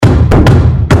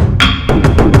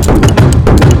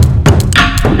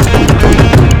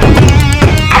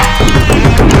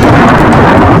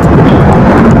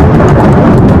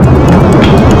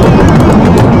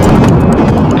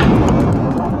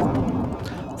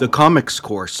The Comics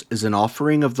Course is an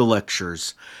offering of the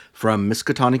lectures from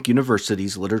Miskatonic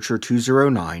University's Literature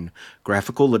 209,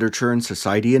 Graphical Literature and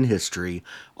Society and History,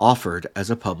 offered as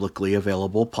a publicly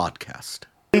available podcast.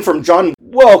 From John,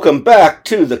 welcome back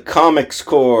to the Comics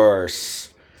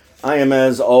Course. I am,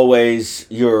 as always,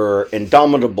 your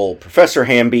indomitable Professor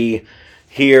Hamby,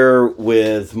 here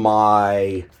with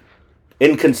my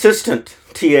inconsistent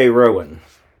T.A. Rowan.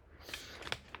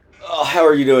 Oh, how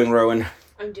are you doing, Rowan?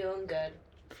 I'm doing good.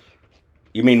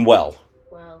 You mean well?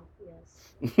 Well,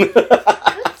 yes.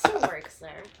 It still works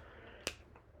there.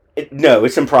 No,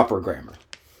 it's improper grammar.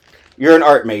 You're an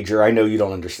art major. I know you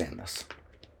don't understand this.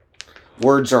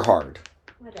 Words are hard.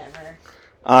 Whatever.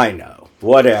 I know.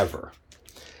 Whatever.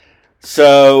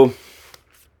 So,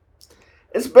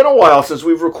 it's been a while since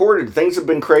we've recorded. Things have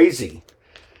been crazy.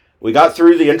 We got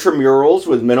through the intramurals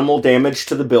with minimal damage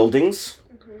to the buildings.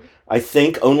 Mm-hmm. I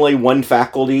think only one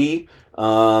faculty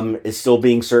is still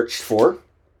being searched for.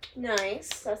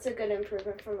 Nice. That's a good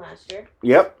improvement from last year.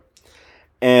 Yep.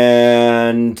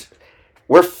 And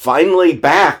we're finally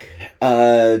back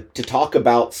to talk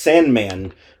about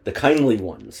Sandman, the Kindly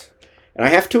Ones. And I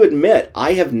have to admit,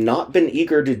 I have not been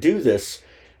eager to do this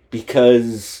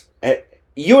because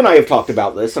you and I have talked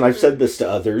about this, and I've said this to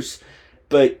others,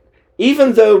 but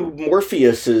even though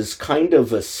Morpheus is kind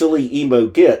of a silly emo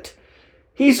git,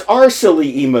 he's our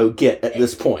silly emo git at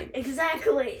this point.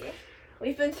 Exactly.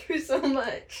 We've been through so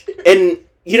much. And,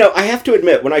 I have to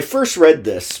admit, when I first read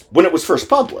this, when it was first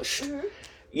published,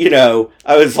 I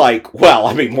was like,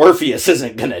 well, Morpheus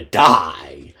isn't going to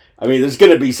die. There's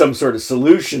going to be some sort of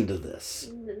solution to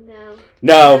this.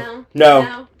 No.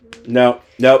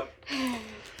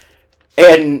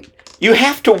 And you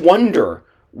have to wonder,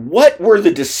 what were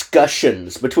the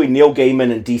discussions between Neil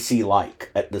Gaiman and DC like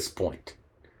at this point?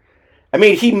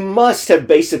 He must have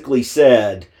basically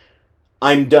said,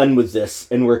 I'm done with this,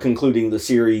 and we're concluding the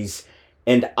series,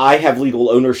 and I have legal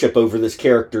ownership over this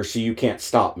character, so you can't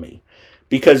stop me.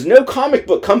 Because no comic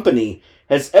book company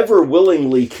has ever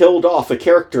willingly killed off a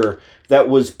character that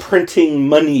was printing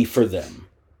money for them.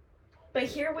 But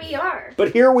here we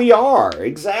are.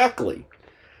 Exactly.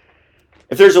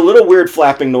 If there's a little weird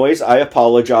flapping noise, I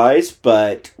apologize,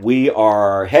 but we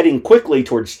are heading quickly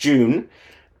towards June,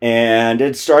 and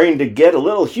it's starting to get a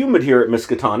little humid here at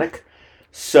Miskatonic,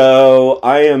 so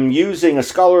I am using a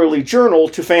scholarly journal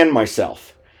to fan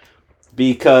myself,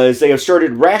 because they have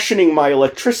started rationing my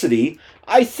electricity,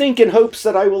 I think in hopes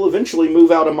that I will eventually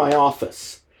move out of my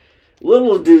office.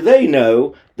 Little do they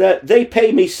know that they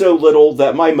pay me so little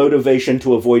that my motivation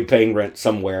to avoid paying rent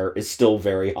somewhere is still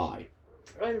very high.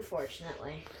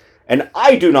 Unfortunately. And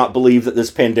I do not believe that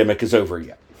this pandemic is over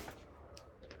yet.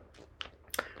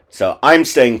 So I'm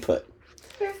staying put.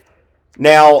 Sure.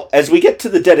 Now, as we get to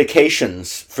the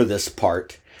dedications for this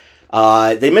part,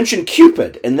 they mentioned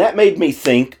Cupid, and that made me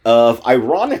think of,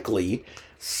 ironically,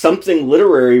 something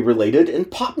literary related in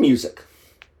pop music.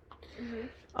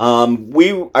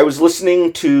 I was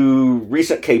listening to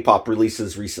recent K-pop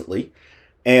releases recently,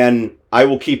 and I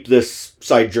will keep this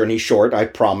side journey short, I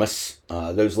promise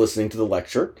those listening to the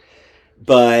lecture.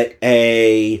 But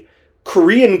a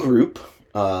Korean group...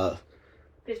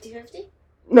 50-50?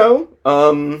 No,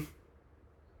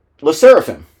 Le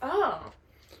Seraphim. Oh.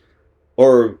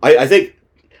 Or, I think,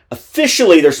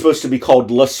 officially they're supposed to be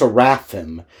called Le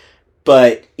Seraphim,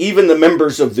 but even the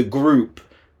members of the group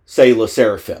say Le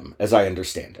Seraphim, as I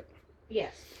understand it.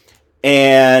 Yes.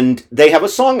 And they have a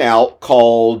song out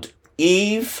called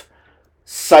Eve,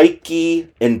 Psyche,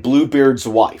 and Bluebeard's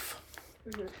Wife.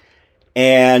 Mm-hmm.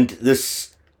 And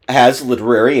this has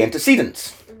literary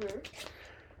antecedents. Mm-hmm.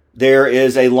 There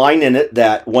is a line in it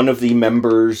that one of the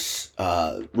members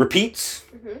repeats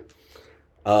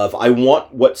of, I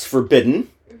want what's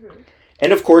forbidden. Mm-hmm.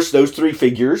 And of course, those three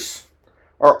figures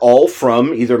are all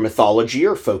from either mythology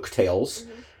or folk tales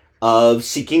of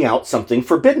seeking out something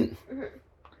forbidden. Mm-hmm.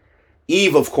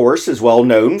 Eve, of course, is well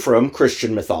known from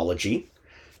Christian mythology.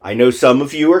 I know some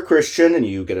of you are Christian and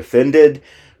you get offended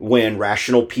when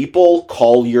rational people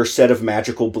call your set of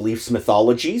magical beliefs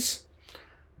mythologies,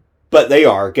 but they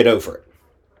are. Get over it.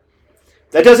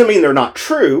 That doesn't mean they're not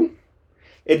true.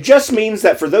 It just means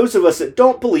that for those of us that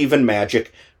don't believe in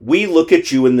magic, we look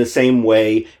at you in the same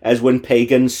way as when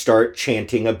pagans start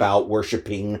chanting about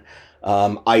worshipping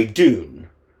Idun.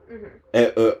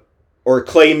 Or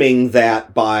claiming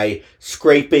that by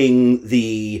scraping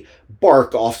the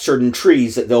bark off certain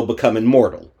trees that they'll become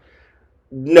immortal.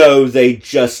 No, they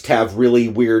just have really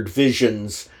weird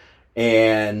visions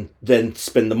and then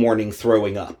spend the morning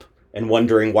throwing up and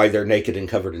wondering why they're naked and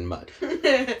covered in mud.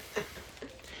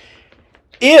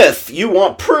 If you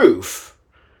want proof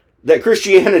that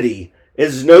Christianity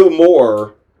is no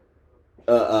more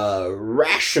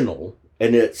rational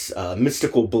in its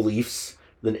mystical beliefs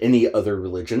than any other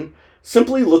religion.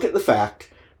 Simply look at the fact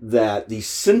that the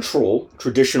central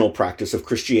traditional practice of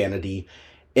Christianity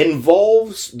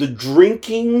involves the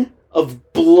drinking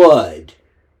of blood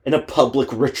in a public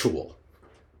ritual.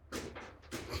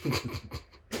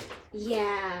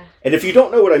 Yeah. And if you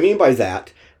don't know what I mean by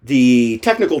that, the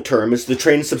technical term is the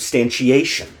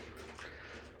transubstantiation.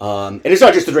 And it's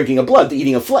not just the drinking of blood, the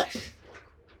eating of flesh.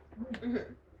 Mm-hmm.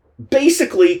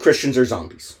 Basically, Christians are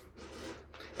zombies.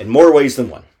 In more ways than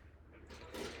one.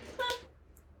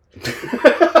 This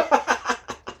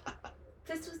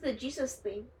was the Jesus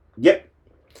thing. Yep.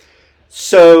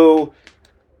 So,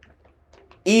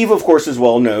 Eve, of course, is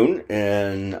well known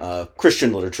in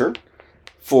Christian literature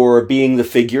for being the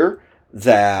figure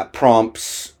that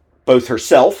prompts both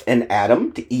herself and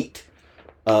Adam to eat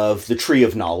of the tree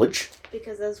of knowledge.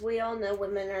 Because as we all know,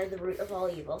 women are the root of all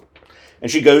evil.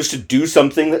 And she goes to do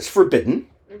something that's forbidden.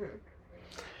 Mm-hmm.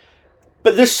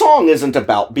 But this song isn't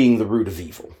about being the root of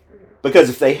evil. Mm-hmm. Because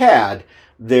if they had,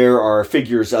 there are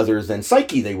figures other than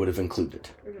Psyche they would have included.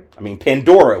 Mm-hmm. I mean,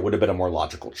 Pandora would have been a more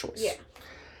logical choice. Yeah.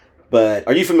 But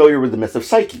are you familiar with the myth of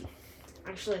Psyche?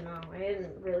 Actually, no.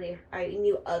 I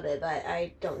knew of it, but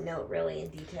I don't know it really in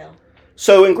detail.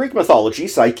 So in Greek mythology,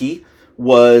 Psyche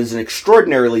was an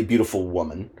extraordinarily beautiful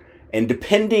woman. And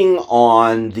depending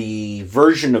on the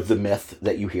version of the myth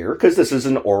that you hear, because this is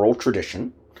an oral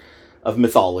tradition of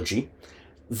mythology,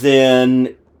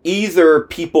 then either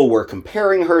people were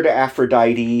comparing her to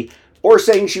Aphrodite or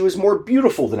saying she was more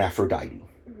beautiful than Aphrodite,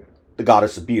 the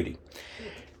goddess of beauty.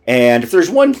 And if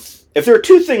there are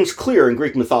two things clear in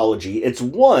Greek mythology, it's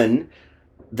one,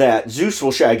 that Zeus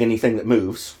will shag anything that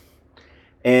moves,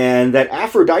 and that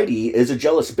Aphrodite is a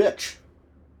jealous bitch.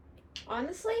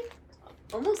 Honestly,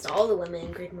 almost all the women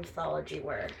in Greek mythology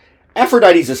were.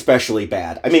 Aphrodite's especially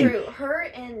bad. I mean, true. Her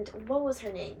and what was her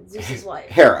name? Zeus's wife.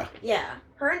 Hera. Yeah,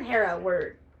 her and Hera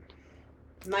were.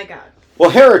 My God. Well,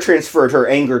 Hera transferred her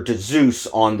anger to Zeus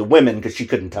on the women because she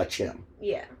couldn't touch him.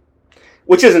 Yeah.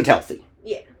 Which isn't healthy.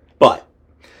 Yeah. But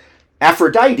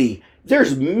Aphrodite,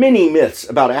 there's many myths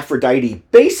about Aphrodite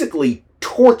basically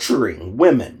torturing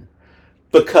women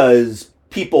because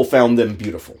people found them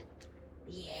beautiful.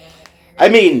 Yeah. I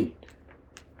mean,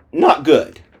 not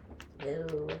good.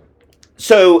 No.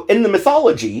 So, in the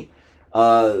mythology,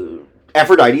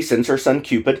 Aphrodite sends her son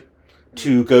Cupid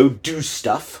to go do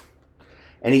stuff,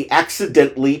 and he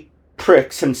accidentally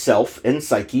pricks himself and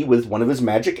Psyche with one of his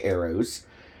magic arrows,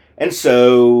 and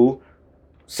so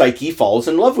Psyche falls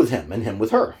in love with him and him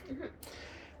with her. Mm-hmm.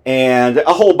 And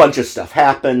a whole bunch of stuff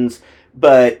happens,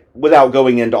 but without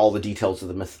going into all the details of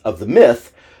the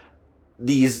myth,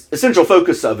 the essential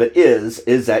focus of it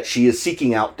is that she is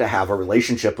seeking out to have a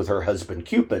relationship with her husband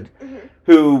Cupid, Mm-hmm.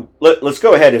 who, let's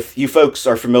go ahead, if you folks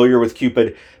are familiar with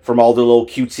Cupid from all the little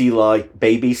cutesy like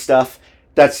baby stuff,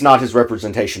 that's not his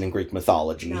representation in Greek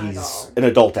mythology. Not at He's all. an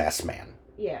adult-ass man.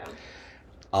 Yeah.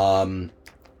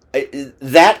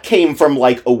 That came from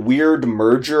like a weird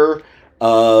merger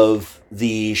of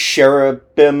the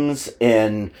cherubims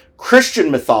in Christian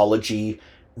mythology,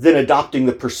 then adopting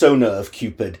the persona of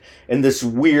Cupid in this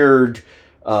weird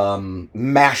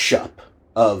mashup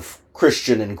of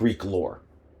Christian and Greek lore.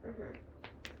 Mm-hmm.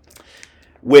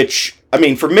 Which, I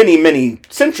mean, for many, many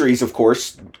centuries, of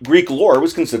course, Greek lore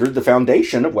was considered the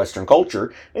foundation of Western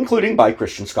culture, including by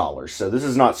Christian scholars. So this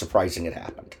is not surprising it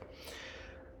happened.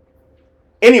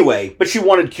 Anyway, but she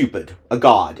wanted Cupid, a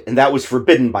god, and that was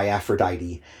forbidden by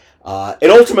Aphrodite.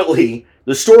 And ultimately,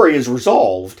 the story is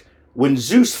resolved when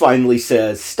Zeus finally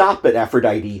says, "Stop it,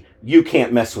 Aphrodite, you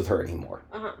can't mess with her anymore."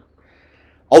 Uh-huh.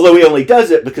 Although he only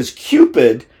does it because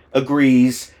Cupid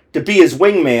agrees to be his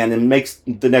wingman and makes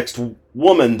the next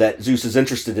woman that Zeus is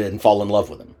interested in fall in love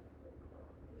with him.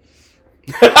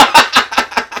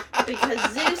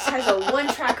 Because Zeus has a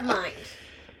one-track mind.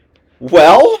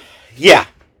 Well, yeah.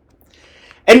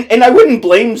 And I wouldn't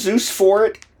blame Zeus for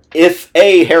it if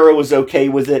A, Hera was okay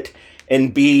with it,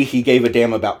 and B, he gave a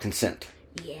damn about consent.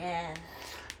 Yeah.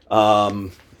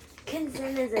 Um,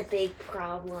 Consent is a big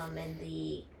problem in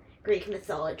the Greek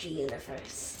mythology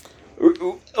universe.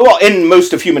 well, in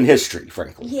most of human history,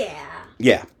 frankly. Yeah.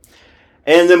 Yeah.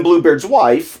 And then Bluebeard's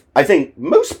wife, I think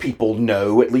most people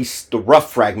know, at least the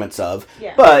rough fragments of,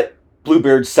 Yeah. but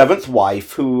Bluebeard's seventh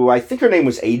wife, who I think her name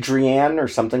was Adrienne or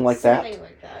something like that. Something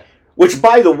like that. Which,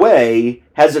 by the way,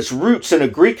 has its roots in a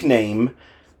Greek name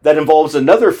that involves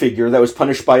another figure that was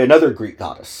punished by another Greek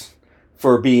goddess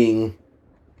for being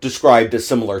described as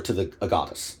similar to a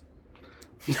goddess.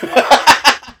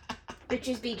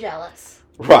 Bitches be jealous.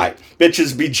 Right.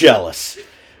 Bitches be jealous.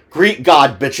 Greek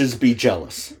god bitches be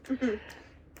jealous.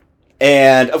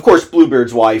 And, of course,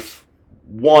 Bluebeard's wife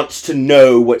wants to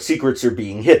know what secrets are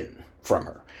being hidden from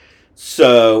her.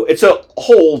 So it's a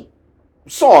whole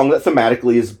song that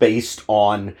thematically is based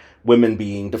on women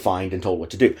being defined and told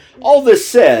what to do. All this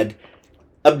said,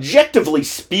 objectively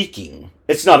speaking,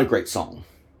 it's not a great song.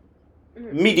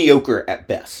 Mediocre at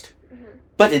best.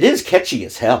 But it is catchy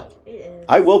as hell. It is.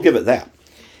 I will give it that.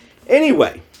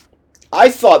 Anyway, I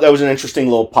thought that was an interesting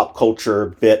little pop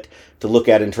culture bit to look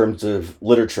at in terms of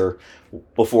literature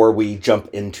before we jump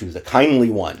into the Kindly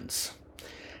Ones.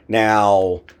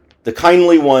 Now, the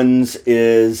Kindly Ones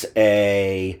is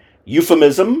a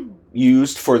euphemism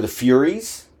used for the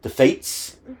Furies, the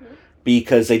Fates,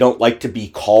 because they don't like to be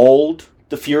called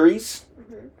the Furies.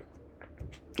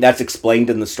 That's explained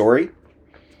in the story.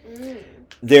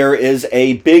 There is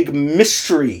a big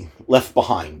mystery left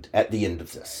behind at the end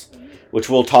of this, which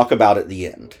we'll talk about at the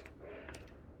end.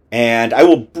 And I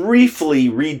will briefly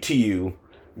read to you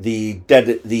the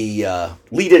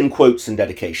lead-in quotes and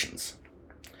dedications.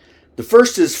 The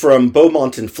first is from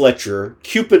Beaumont and Fletcher,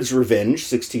 Cupid's Revenge,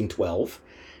 1612.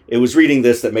 It was reading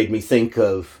this that made me think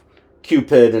of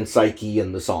Cupid and Psyche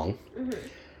and the song.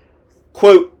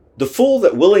 Quote, "The fool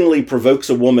that willingly provokes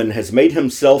a woman has made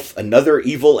himself another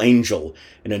evil angel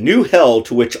in a new hell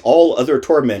to which all other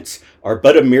torments are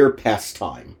but a mere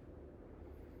pastime."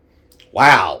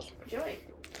 Wow. Joy.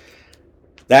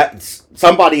 That's,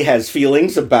 somebody has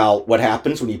feelings about what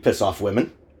happens when you piss off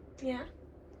women. Yeah.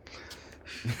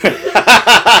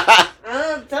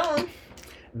 Tell him.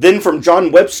 Then from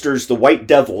John Webster's The White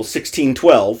Devil,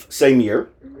 1612, same year.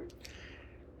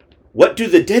 "What do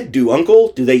the dead do,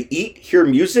 uncle? Do they eat, hear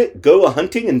music, go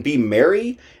a-hunting, and be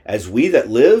merry, as we that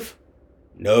live?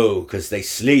 No, 'cause they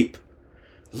sleep.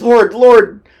 Lord,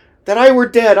 Lord, that I were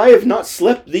dead, I have not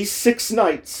slept these 6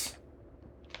 nights.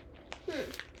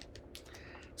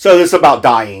 So this is about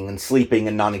dying and sleeping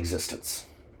and non-existence.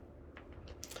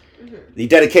 The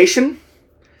dedication: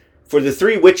 "For the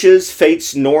 3 witches,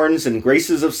 fates, Norns, and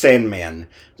graces of Sandman,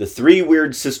 the 3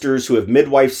 weird sisters who have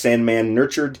midwife Sandman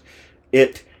nurtured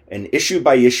it, and issue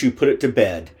by issue put it to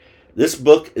bed. This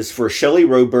book is for Shelley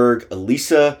Roberg,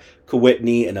 Elisa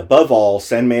Kowitney, and above all,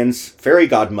 Sandman's fairy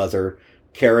godmother,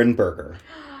 Karen Berger.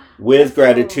 With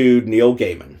gratitude, Neil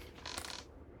Gaiman."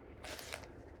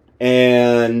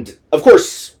 And, of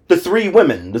course, the 3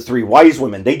 women, the 3 wise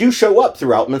women, they do show up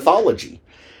throughout mythology.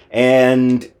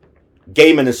 And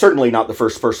Gaiman is certainly not the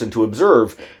first person to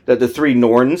observe that the 3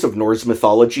 Norns of Norse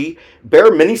mythology bear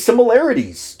many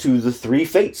similarities to the 3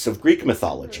 fates of Greek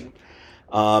mythology.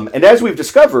 And as we've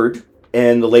discovered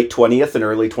in the late 20th and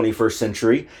early 21st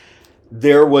century,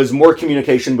 there was more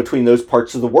communication between those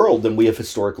parts of the world than we have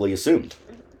historically assumed.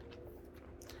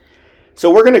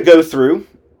 So we're going to go through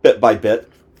bit by bit,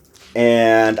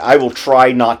 and I will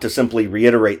try not to simply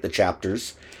reiterate the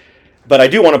chapters, but I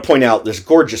do want to point out this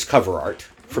gorgeous cover art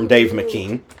from Dave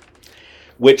McKean,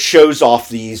 which shows off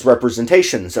these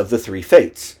representations of the 3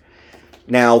 fates.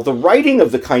 Now, the writing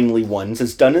of the Kindly Ones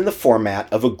is done in the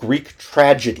format of a Greek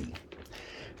tragedy.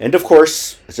 And of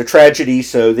course, it's a tragedy,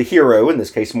 so the hero, in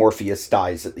this case Morpheus,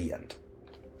 dies at the end.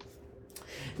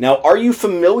 Now, are you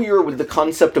familiar with the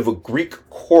concept of a Greek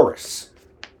chorus?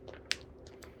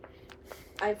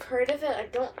 I've heard of it. I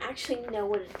don't actually know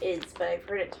what it is, but I've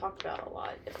heard it talked about a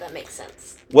lot, if that makes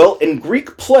sense. Well, in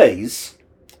Greek plays,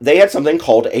 they had something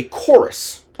called a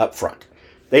chorus up front.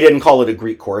 They didn't call it a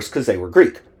Greek chorus because they were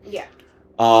Greek. Yeah.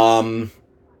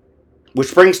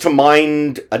 Which brings to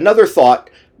mind another thought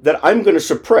that I'm going to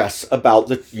suppress about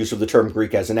the use of the term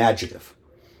Greek as an adjective.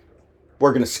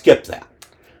 We're going to skip that.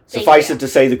 Suffice it to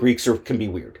say the Greeks can be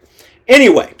weird.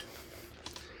 Anyway,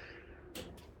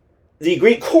 the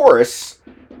Greek chorus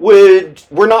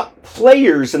were not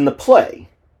players in the play,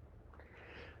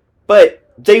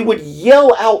 but they would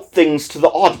yell out things to the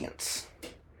audience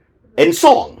in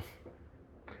song.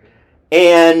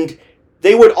 And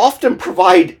they would often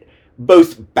provide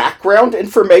both background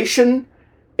information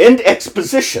and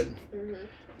exposition.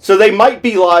 So they might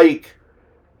be like,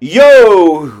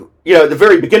 "Yo," at the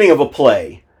very beginning of a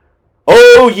play,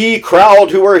 "O ye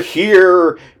crowd who are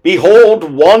here,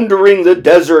 behold wandering the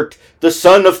desert, the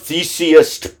son of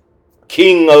Theseus,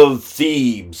 king of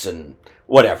Thebes," and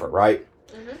whatever, right?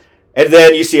 And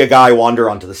then you see a guy wander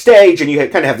onto the stage, and you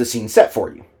kind of have the scene set for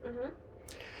you.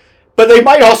 But they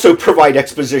might also provide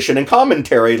exposition and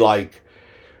commentary like,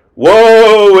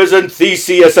 "Whoa, isn't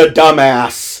Theseus a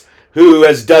dumbass who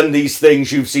has done these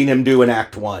things you've seen him do in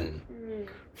Act 1?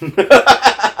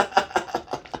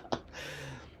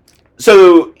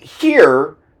 So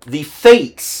here, the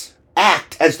fates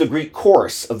act as the Greek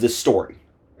chorus of this story.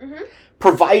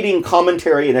 providing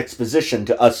commentary and exposition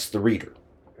to us, the reader.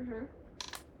 Mm-hmm.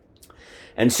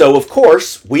 And so, of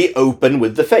course, we open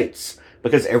with the Fates,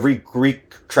 because every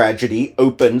Greek tragedy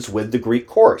opens with the Greek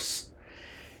chorus.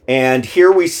 And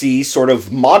here we see sort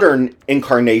of modern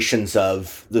incarnations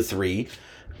of the three,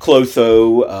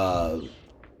 Clotho,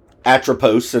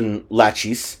 Atropos, and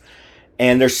Laches.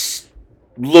 And they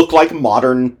look like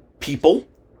modern people,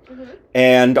 mm-hmm.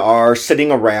 and are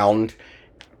sitting around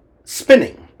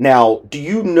spinning. Now, do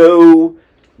you know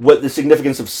what the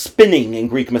significance of spinning in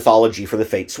Greek mythology for the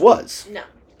Fates was? No.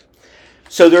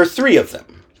 So there are three of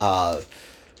them.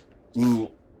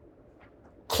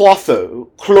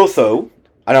 Clotho,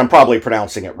 and I'm probably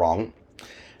pronouncing it wrong,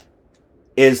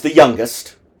 is the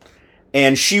youngest,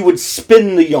 and she would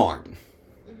spin the yarn.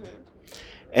 Mm-hmm.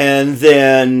 And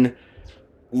then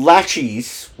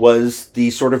Laches was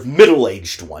the sort of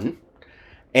middle-aged one,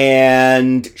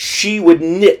 and she would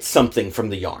knit something from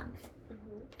the yarn.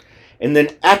 Mm-hmm. And then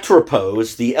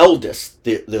Atropos, the eldest,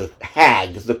 the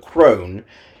hag, the crone,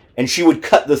 and she would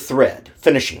cut the thread,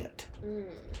 finishing it. Mm.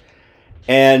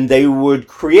 And they would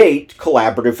create,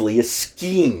 collaboratively, a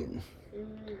skein.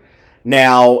 Mm.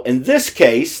 Now, in this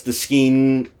case, the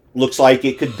skein looks like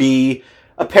it could be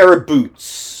a pair of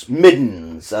boots,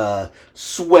 middens,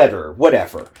 sweater,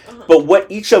 whatever. Uh-huh. But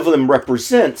what each of them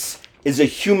represents is a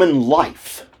human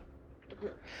life.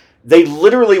 They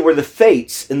literally were the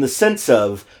Fates in the sense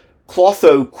of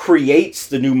Clotho creates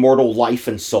the new mortal life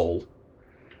and soul.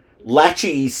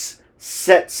 Laches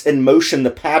sets in motion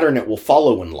the pattern it will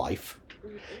follow in life.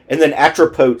 And then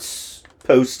Atropos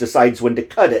decides when to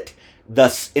cut it,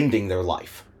 thus ending their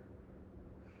life.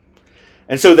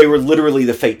 And so they were literally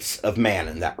the Fates of man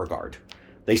in that regard.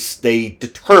 They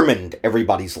determined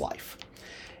everybody's life.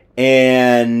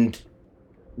 And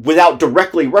without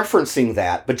directly referencing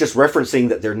that, but just referencing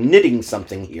that they're knitting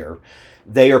something here,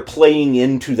 they are playing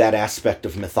into that aspect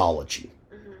of mythology.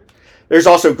 Mm-hmm. There's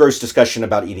also gross discussion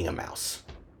about eating a mouse.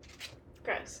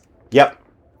 Gross. Yep.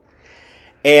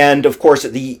 And, of course,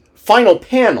 at the final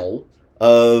panel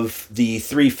of the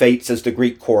three Fates as the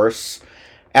Greek chorus,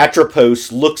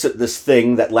 Atropos looks at this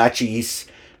thing that Laches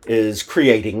is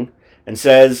creating and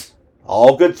says,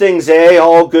 "All good things, eh?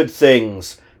 All good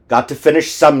things. Got to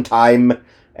finish sometime."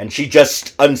 And she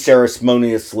just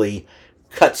unceremoniously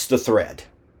cuts the thread.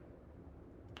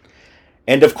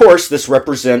 And, of course, this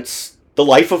represents the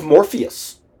life of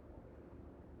Morpheus.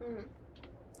 Mm.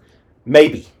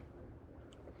 Maybe.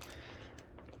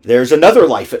 There's another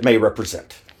life it may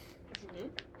represent. Mm-hmm.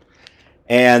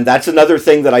 And that's another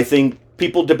thing that I think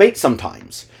people debate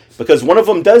sometimes. Because one of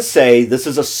them does say this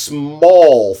is a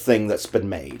small thing that's been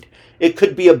made. It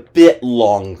could be a bit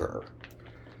longer.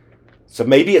 So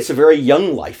maybe it's a very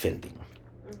young life ending.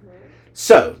 Mm-hmm.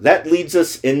 So that leads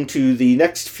us into the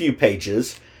next few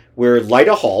pages where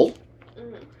Lyda Hall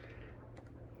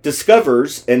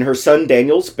discovers in her son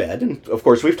Daniel's bed, and of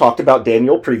course we've talked about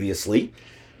Daniel previously,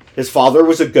 his father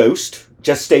was a ghost,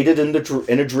 gestated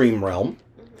in a dream realm,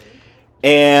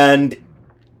 and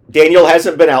Daniel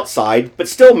hasn't been outside, but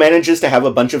still manages to have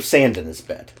a bunch of sand in his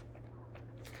bed.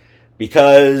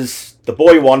 Because the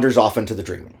boy wanders off into the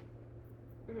dreaming.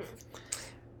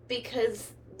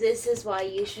 Because this is why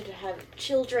you should have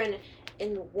children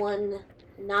in one,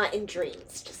 not in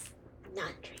dreams, just not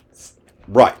in dreams.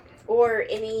 Right. Or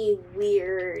any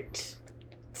weird,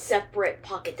 separate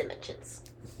pocket dimensions.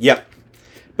 Yep.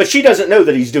 But she doesn't know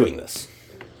that he's doing this.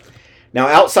 Now,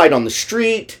 outside on the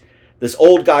street, this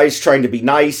old guy's trying to be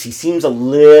nice. He seems a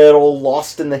little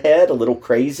lost in the head, a little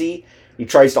crazy. He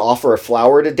tries to offer a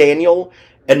flower to Daniel,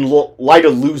 and Lyda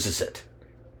loses it.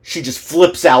 She just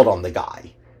flips out on the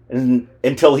guy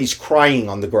until he's crying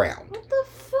on the ground. What the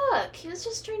fuck? He was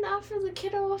just trying to offer the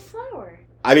kiddo a flower.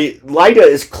 I mean, Lyda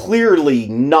is clearly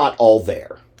not all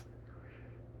there.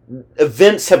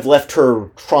 Events have left her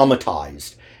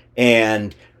traumatized,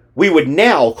 and we would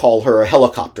now call her a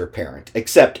helicopter parent,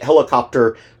 except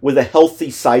helicopter with a healthy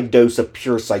side dose of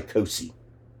pure psychosis.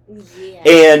 Yeah.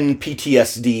 And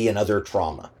PTSD and other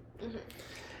trauma. Mm-hmm.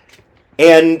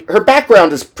 And her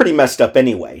background is pretty messed up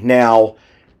anyway. Now,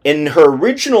 in her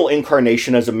original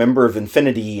incarnation as a member of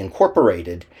Infinity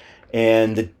Incorporated,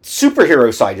 and the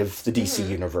superhero side of the DC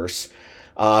universe,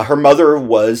 her mother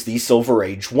was the Silver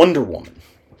Age Wonder Woman.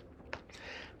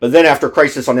 But then after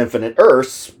Crisis on Infinite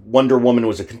Earths, Wonder Woman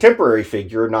was a contemporary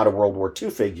figure, not a World War II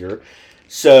figure.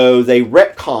 So they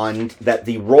retconned that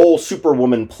the role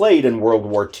Superwoman played in World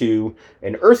War II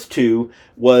and Earth 2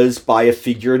 was by a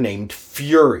figure named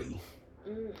Fury.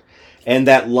 And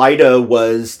that Lyda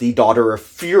was the daughter of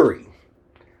Fury.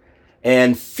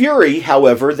 And Fury,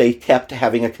 however, they kept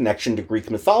having a connection to Greek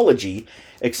mythology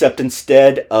except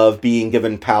instead of being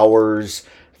given powers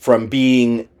from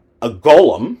being a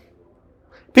golem,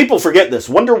 people forget this.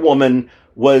 Wonder Woman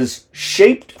was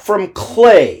shaped from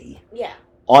clay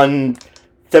on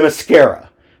Themyscira.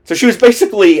 So she was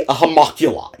basically a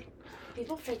homunculi.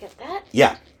 People forget that?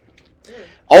 Yeah.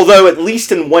 Although, at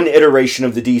least in one iteration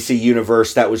of the DC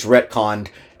universe, that was retconned,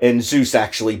 and Zeus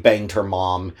actually banged her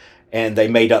mom, and they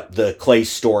made up the clay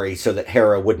story so that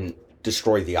Hera wouldn't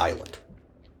destroy the island.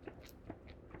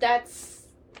 That's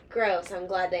gross. I'm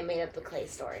glad they made up the clay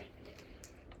story.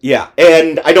 Yeah,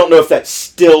 and I don't know if that's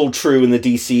still true in the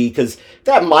DC, because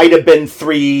that might have been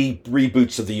 3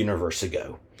 reboots of the universe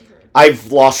ago.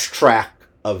 I've lost track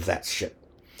of that shit.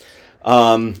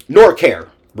 Nor care,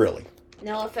 really.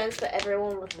 No offense, but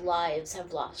everyone with lives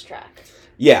have lost track.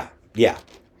 Yeah.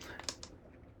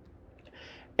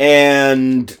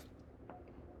 And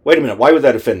wait a minute, why would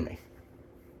that offend me?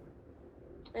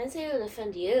 I didn't say it would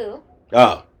offend you.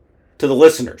 Oh, to the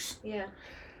listeners. Yeah.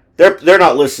 They're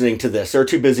not listening to this. They're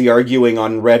too busy arguing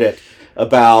on Reddit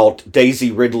about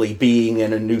Daisy Ridley being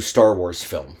in a new Star Wars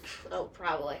film. Oh,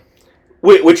 probably.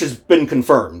 Which has been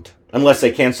confirmed, unless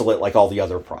they cancel it like all the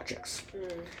other projects.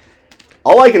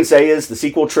 All I can say is the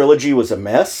sequel trilogy was a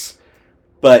mess,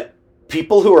 but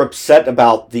people who are upset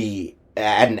about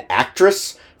an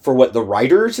actress for what the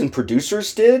writers and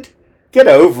producers did, get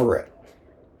over it.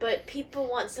 But people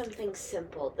want something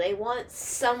simple. They want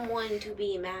someone to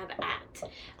be mad at.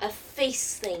 A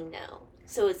face they know.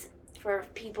 So it's for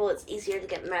people, it's easier to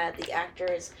get mad at the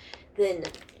actors than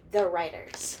the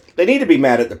writers. They need to be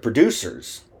mad at the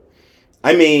producers.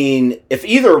 I mean, if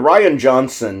either Rian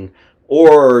Johnson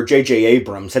or J.J.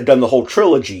 Abrams had done the whole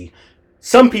trilogy,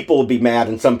 some people would be mad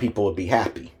and some people would be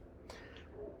happy.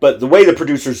 But the way the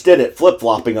producers did it,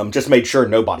 flip-flopping them, just made sure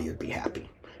nobody would be happy.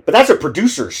 But that's a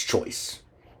producer's choice.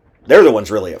 They're the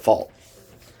ones really at fault.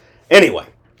 Anyway.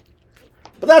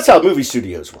 But that's how movie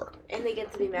studios work. And they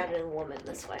get to be mad at a woman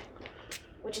this way.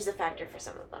 Which is a factor for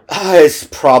some of them. It's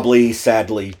probably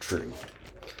sadly true.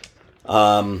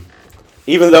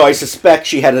 Even though I suspect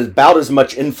she had about as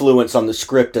much influence on the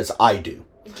script as I do.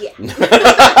 Yeah.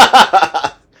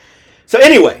 So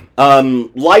anyway,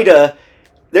 Lyta,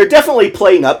 they're definitely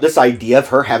playing up this idea of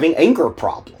her having anger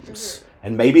problems.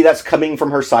 And maybe that's coming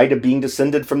from her side of being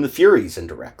descended from the Furies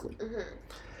indirectly.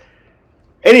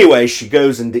 Anyway, she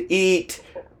goes in to eat,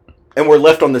 and we're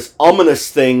left on this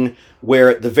ominous thing where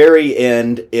at the very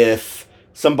end, if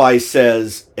somebody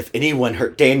says, if anyone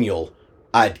hurt Daniel,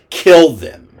 I'd kill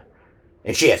them.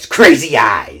 And she has crazy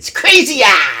eyes. Crazy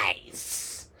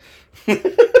eyes!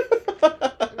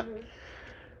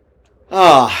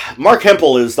 Mark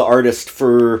Hempel is the artist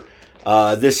for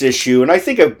this issue, and I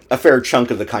think a fair chunk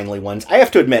of the Kindly Ones. I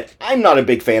have to admit, I'm not a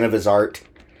big fan of his art,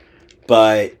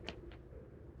 but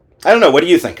I don't know. What do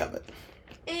you think of it?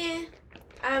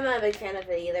 I'm not a big fan of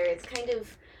it either. It's kind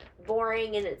of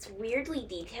boring, and it's weirdly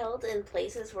detailed in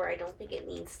places where I don't think it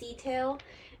needs detail.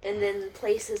 And then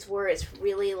places where it's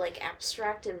really,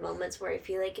 abstract and moments where I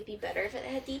feel like it'd be better if it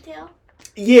had detail.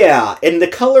 Yeah, and the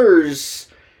colors...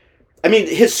 I mean,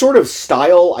 his sort of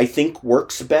style, I think,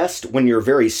 works best when you're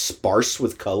very sparse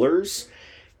with colors.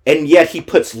 And yet he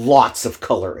puts lots of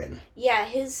color in. Yeah,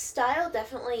 his style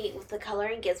definitely, with the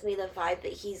coloring, gives me the vibe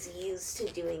that he's used to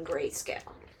doing grayscale.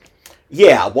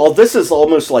 Yeah, well, this is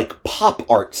almost like pop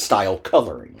art style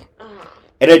coloring.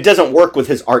 And it doesn't work with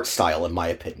his art style, in my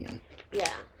opinion.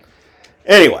 Yeah.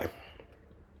 Anyway,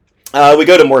 we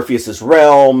go to Morpheus's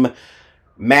realm.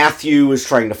 Matthew is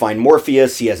trying to find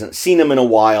Morpheus. He hasn't seen him in a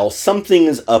while.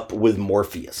 Something's up with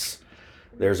Morpheus.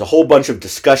 There's a whole bunch of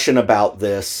discussion about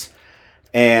this.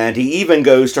 And he even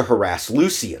goes to harass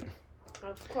Lucian.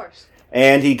 Of course.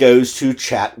 And he goes to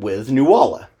chat with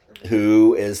Nuala,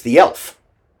 who is the elf.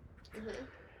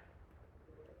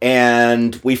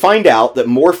 And we find out that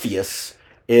Morpheus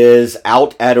is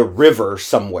out at a river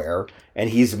somewhere, and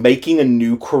he's making a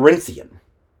new Corinthian.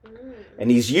 And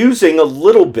he's using a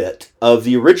little bit of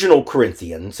the original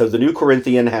Corinthian, so the new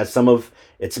Corinthian has some of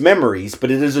its memories, but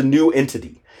it is a new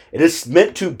entity. It is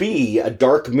meant to be a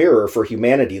dark mirror for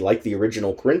humanity, like the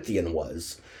original Corinthian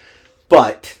was,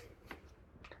 but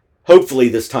hopefully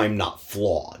this time not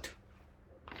flawed.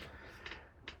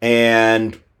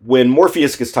 And when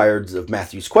Morpheus gets tired of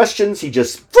Matthew's questions, he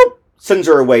just sends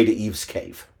her away to Eve's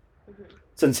cave.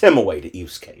 Sends him away to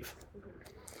Eve's cave.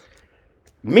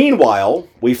 Meanwhile,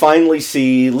 we finally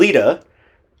see Lita,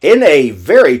 in a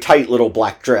very tight little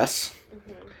black dress,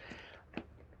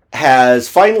 has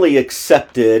finally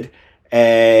accepted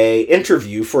an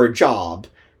interview for a job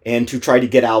and to try to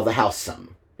get out of the house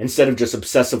some, instead of just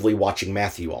obsessively watching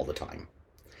Matthew all the time.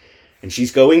 And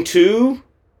she's going to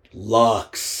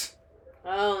Lux.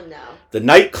 Oh, no. The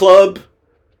nightclub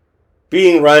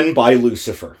being run by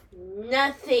Lucifer.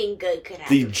 Nothing good could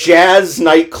happen. The jazz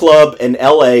nightclub in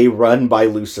L.A. run by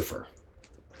Lucifer.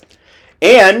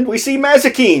 And we see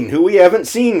Mazikeen, who we haven't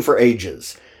seen for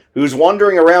ages, who's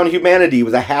wandering around humanity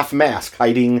with a half mask,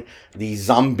 hiding the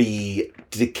zombie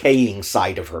decaying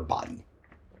side of her body.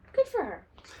 Good for her.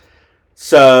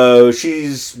 So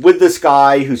she's with this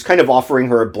guy who's kind of offering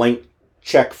her a blank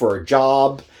check for a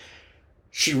job.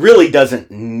 She really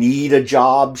doesn't need a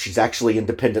job. She's actually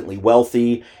independently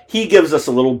wealthy. He gives us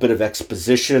a little bit of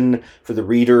exposition for the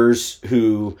readers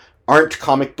who aren't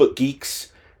comic book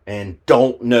geeks and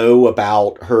don't know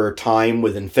about her time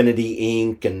with Infinity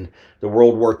Inc. and the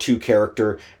World War II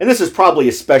character. And this is probably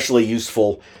especially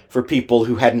useful for people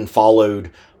who hadn't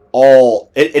followed all,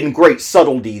 in great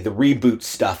subtlety, the reboot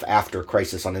stuff after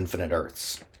Crisis on Infinite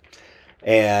Earths.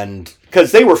 And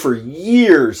because they were for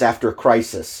years after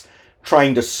Crisis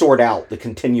trying to sort out the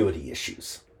continuity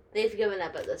issues. They've given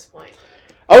up at this point.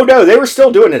 Oh no, they were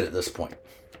still doing it at this point.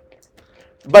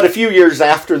 But a few years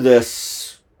after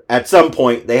this, at some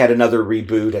point, they had another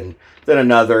reboot, and then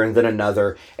another, and then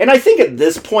another. And I think at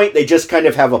this point, they just kind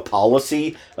of have a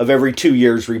policy of every 2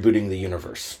 years rebooting the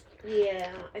universe. Yeah.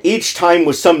 Each time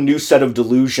with some new set of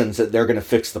delusions that they're going to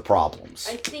fix the problems.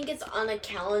 I think it's on a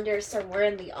calendar somewhere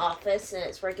in the office, and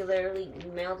it's regularly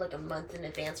emailed like a month in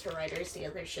advance for writers to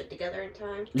get their shit together in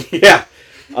time. Yeah.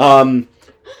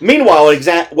 Meanwhile,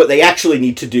 what they actually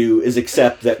need to do is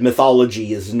accept that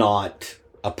mythology is not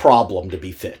a problem to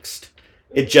be fixed.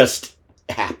 It just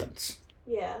happens.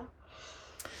 Yeah.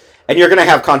 And you're going to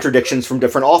have contradictions from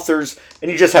different authors, and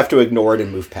you just have to ignore it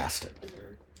and move past it.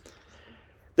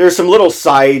 There's some little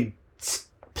side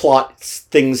plot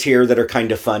things here that are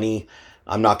kind of funny.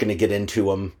 I'm not going to get into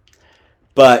them.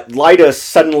 But Lyda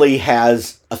suddenly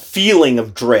has a feeling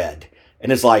of dread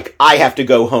and is like, I have to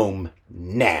go home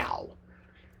now.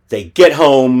 They get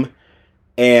home,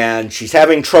 and she's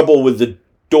having trouble with the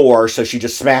door, so she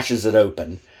just smashes it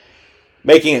open,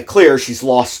 making it clear she's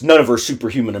lost none of her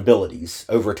superhuman abilities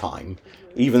over time,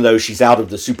 even though she's out of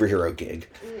the superhero gig.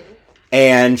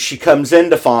 And she comes in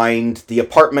to find the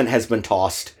apartment has been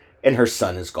tossed and her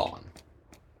son is gone.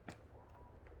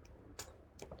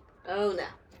 Oh, no.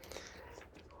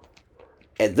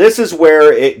 And this is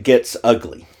where it gets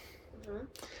ugly. Mm-hmm.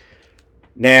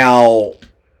 Now,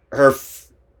 her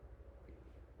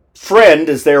friend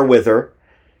is there with her,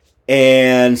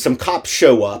 and some cops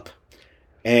show up,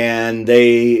 and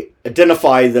they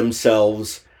identify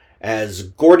themselves as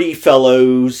Gordy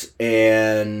Fellows,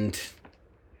 and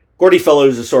Gordy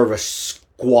Fellows is sort of a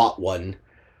squat one.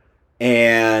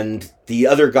 And the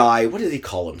other guy, what did he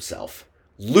call himself?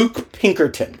 Luke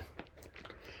Pinkerton.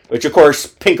 Which, of course,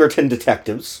 Pinkerton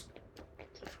Detectives.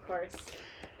 Of course.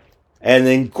 And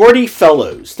then Gordy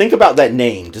Fellows. Think about that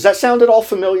name. Does that sound at all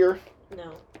familiar?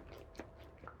 No.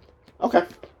 Okay.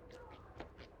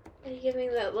 Why are you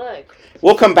giving that look?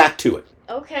 We'll come back to it.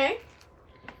 Okay.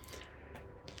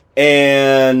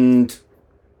 And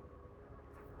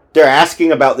they're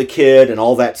asking about the kid and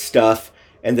all that stuff,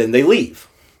 and then they leave.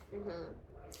 Mm-hmm.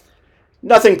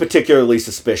 Nothing particularly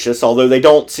suspicious, although they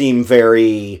don't seem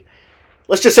very...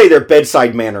 Let's just say their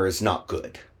bedside manner is not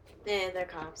good. They're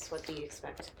cops. What do you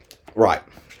expect? Right.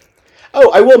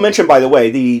 Oh, I will mention, by the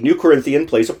way, the New Corinthian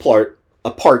plays a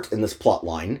part in this plot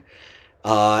line,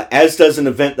 as does an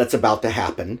event that's about to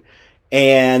happen.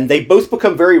 And they both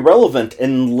become very relevant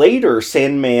in later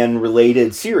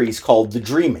Sandman-related series called The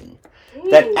Dreaming.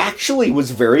 That actually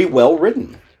was very well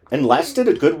written and lasted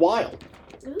a good while.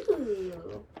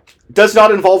 Ooh. Does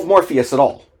not involve Morpheus at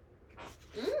all.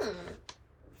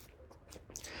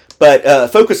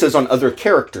 But focuses on other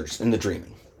characters in The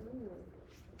Dreaming.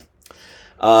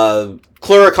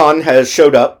 Cluricon has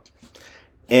showed up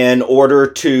in order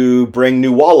to bring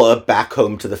Nuala back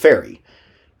home to the ferry.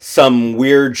 Some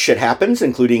weird shit happens,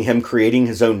 including him creating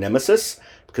his own nemesis,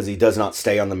 because he does not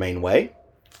stay on the main way.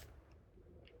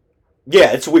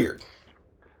 Yeah, it's weird.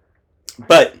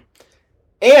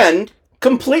 And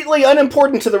completely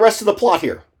unimportant to the rest of the plot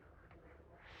here.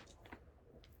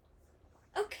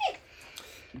 Okay.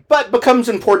 But becomes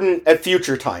important at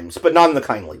future times, but not in the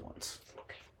kindly ones.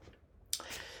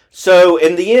 So,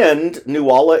 in the end,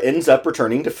 Nuala ends up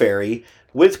returning to Ferry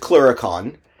with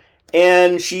Cluricon,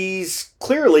 and she's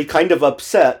clearly kind of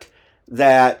upset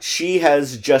that she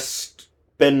has just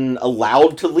been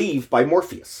allowed to leave by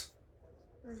Morpheus.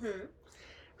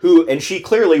 And she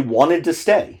clearly wanted to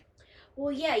stay.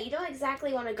 Well, yeah, you don't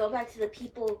exactly want to go back to the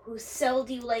people who sold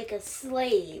you like a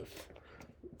slave.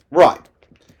 Right.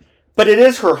 But it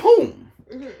is her home.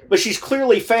 Mm-hmm. But she's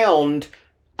clearly found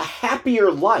a happier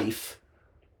life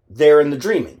there in The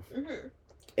Dreaming. Mm-hmm.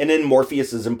 and in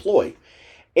Morpheus's employ.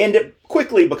 And it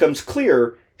quickly becomes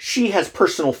clear she has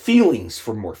personal feelings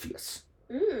for Morpheus.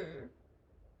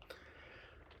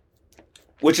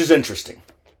 Which is interesting.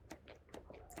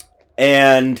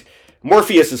 And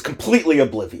Morpheus is completely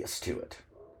oblivious to it.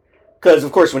 Because,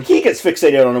 of course, when he gets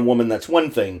fixated on a woman, that's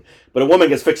one thing. But a woman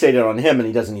gets fixated on him and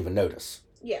he doesn't even notice.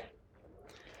 Yeah.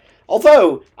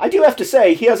 Although, I do have to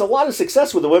say, he has a lot of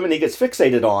success with the women he gets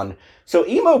fixated on. So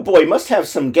Emo Boy must have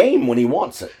some game when he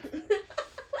wants it.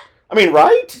 I mean,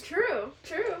 right? True.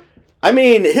 I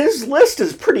mean, his list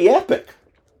is pretty epic.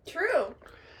 True.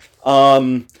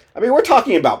 I mean, we're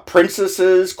talking about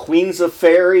princesses, queens of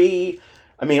fairy,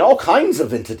 I mean, all kinds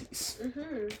of entities.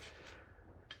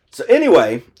 So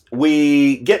anyway,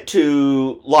 we get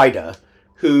to Lyda,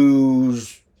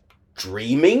 who's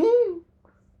dreaming,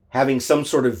 having some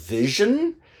sort of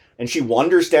vision, and she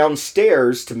wanders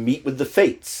downstairs to meet with the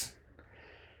Fates.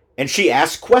 And she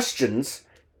asks questions,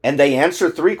 and they answer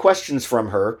 3 questions from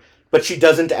her, but she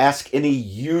doesn't ask any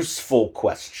useful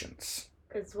questions.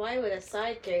 Because why would a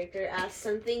side character ask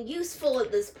something useful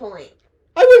at this point?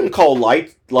 I wouldn't call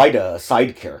Lyda a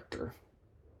side character.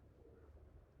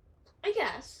 I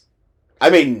guess. I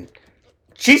mean,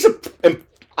 she's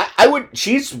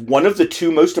she's one of the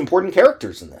 2 most important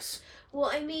characters in this. Well,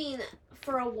 I mean,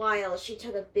 for a while, she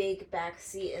took a big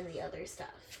backseat in the other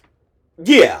stuff.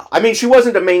 Yeah, I mean, she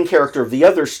wasn't a main character of the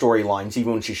other storylines,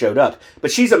 even when she showed up, but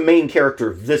she's a main character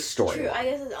of this storyline. True, I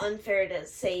guess it's unfair to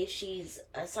say she's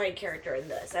a side character in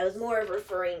this. I was more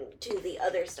referring to the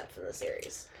other stuff in the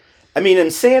series. I mean,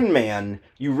 in Sandman,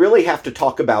 you really have to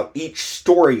talk about each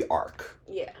story arc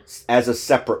as a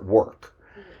separate work.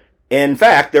 In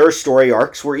fact, there are story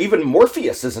arcs where even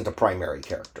Morpheus isn't a primary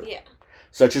character. Yeah.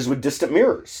 Such as with Distant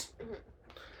Mirrors.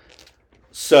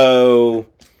 So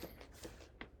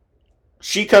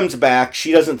she comes back.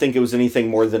 She doesn't think it was anything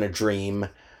more than a dream.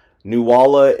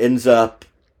 Nuala ends up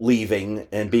leaving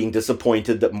and being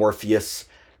disappointed that Morpheus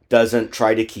doesn't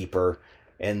try to keep her.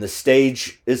 And the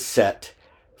stage is set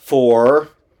for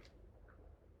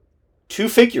 2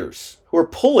 figures who are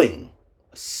pulling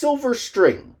a silver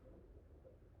string.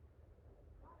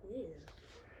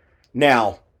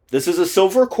 Now, this is a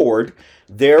silver cord.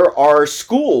 There are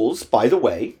schools, by the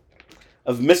way,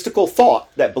 of mystical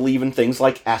thought that believe in things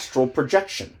like astral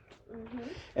projection.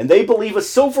 And they believe a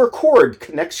silver cord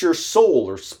connects your soul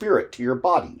or spirit to your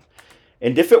body.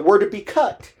 And if it were to be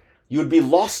cut, you would be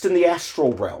lost in the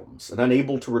astral realms and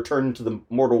unable to return to the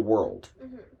mortal world.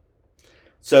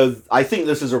 So I think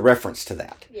this is a reference to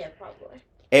that. Yeah, probably.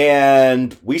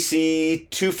 And we see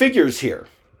 2 figures here.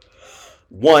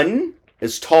 One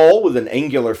is tall with an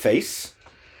angular face,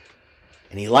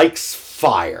 and he likes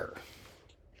fire.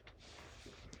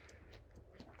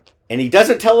 And he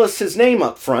doesn't tell us his name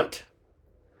up front,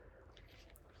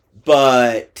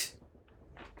 but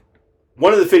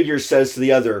one of the figures says to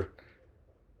the other,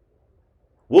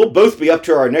 "We'll both be up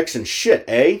to our necks in shit,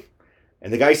 eh?"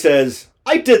 And the guy says,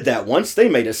 "I did that once. They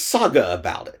made a saga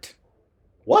about it."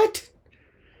 What?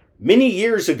 Many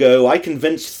years ago, I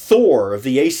convinced Thor of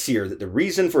the Aesir that the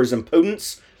reason for his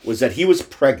impotence was that he was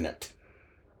pregnant.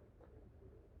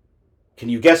 Can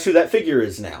you guess who that figure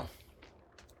is now?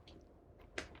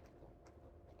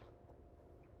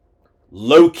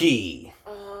 Loki.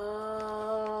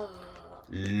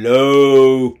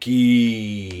 Loki.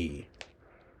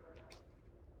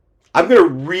 I'm going to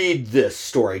read this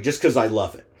story just because I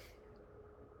love it.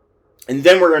 And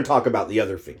then we're going to talk about the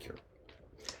other figure.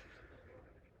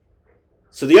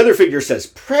 So the other figure says,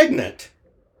 "Pregnant?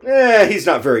 He's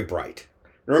not very bright."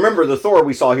 And remember, the Thor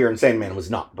we saw here in Sandman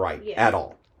was not bright at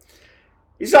all.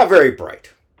 He's not very bright.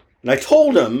 And I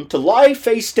told him to lie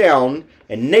face down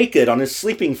and naked on his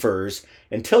sleeping furs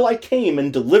until I came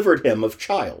and delivered him of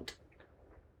child.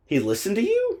 He listened to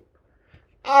you?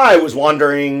 I was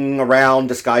wandering around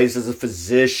disguised as a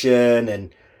physician,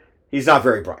 and he's not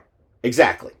very bright.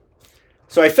 Exactly.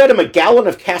 So I fed him a gallon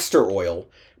of castor oil,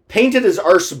 painted his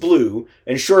arse blue,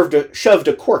 and shoved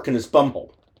a cork in his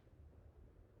bumhole.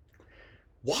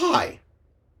 Why?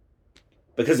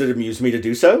 Because it amused me to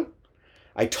do so.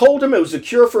 I told him it was a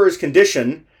cure for his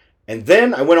condition, and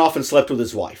then I went off and slept with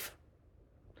his wife.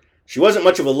 She wasn't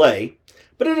much of a lay,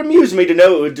 but it amused me to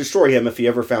know it would destroy him if he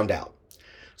ever found out.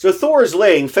 So Thor is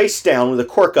laying face down with a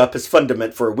cork up his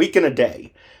fundament for a week and a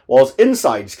day, while his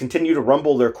insides continue to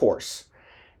rumble their course.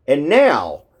 And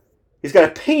now, he's got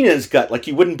a pain in his gut like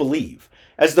you wouldn't believe,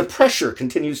 as the pressure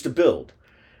continues to build.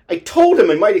 I told him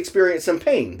he might experience some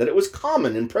pain, that it was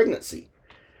common in pregnancy.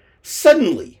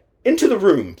 Suddenly, into the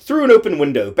room, through an open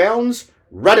window, bounds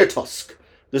Ratatosk,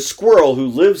 the squirrel who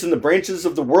lives in the branches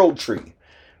of the world tree.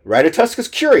 Ratatosk is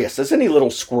curious as any little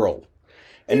squirrel,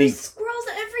 And There's squirrels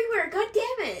everywhere. God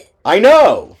damn it. I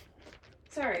know.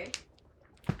 Sorry.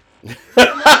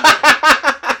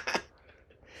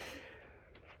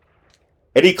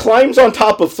 And he climbs on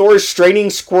top of Thor's straining,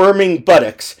 squirming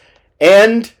buttocks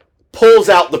and pulls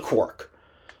out the cork.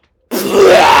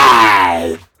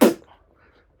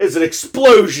 Is an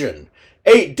explosion.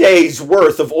 8 days'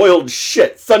 worth of oiled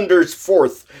shit thunders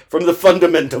forth from the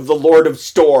fundament of the Lord of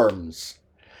Storms.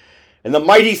 And the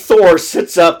mighty Thor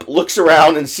sits up, looks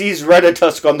around, and sees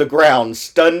Reditusk on the ground,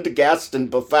 stunned, gassed, and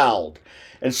befouled.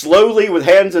 And slowly, with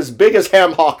hands as big as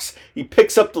ham hocks, he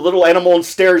picks up the little animal and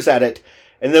stares at it,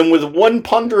 and then with one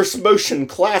ponderous motion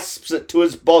clasps it to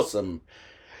his bosom.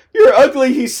 "You're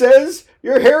ugly," he says.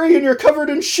 "You're hairy and you're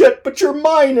covered in shit, but you're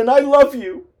mine and I love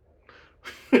you."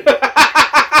 You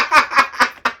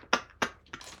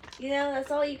know, that's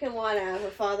all you can want out of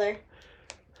a father.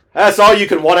 That's all you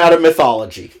can want out of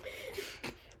mythology.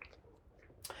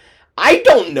 I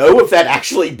don't know if that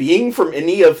actually being from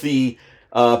any of the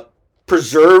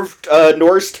preserved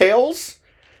Norse tales.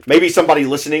 Maybe somebody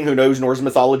listening who knows Norse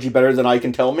mythology better than I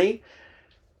can tell me.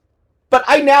 But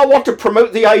I now want to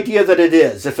promote the idea that it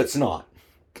is, if it's not.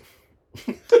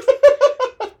 I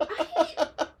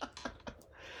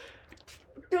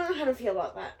don't know how to feel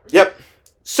about that. Yep.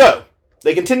 So,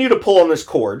 they continue to pull on this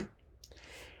cord.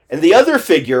 And the other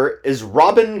figure is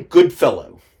Robin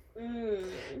Goodfellow.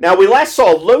 Now, we last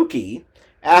saw Loki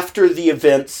after the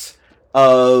events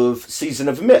of Season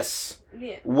of Mists.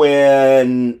 Yeah.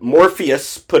 When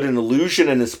Morpheus put an illusion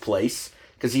in his place,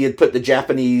 because he had put the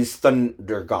Japanese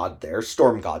thunder god there,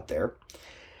 storm god there,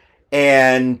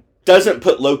 and doesn't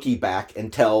put Loki back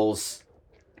and tells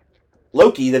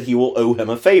Loki that he will owe him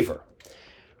a favor.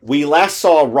 We last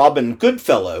saw Robin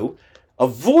Goodfellow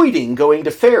avoiding going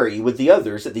to Fairy with the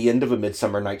others at the end of A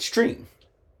Midsummer Night's Dream.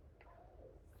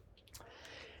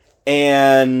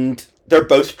 And they're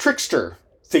both trickster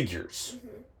figures.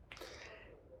 Mm-hmm.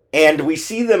 And we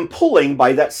see them pulling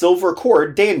by that silver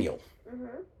cord Daniel,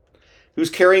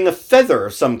 who's carrying a feather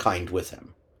of some kind with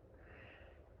him.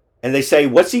 And they say,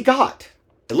 "What's he got?"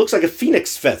 "It looks like a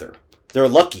phoenix feather." They're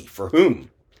lucky. For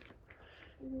whom?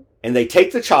 And they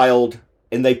take the child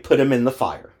and they put him in the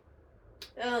fire.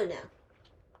 Oh, no.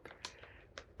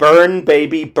 Burn,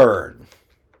 baby, burn.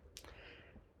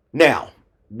 Now,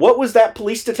 what was that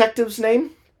police detective's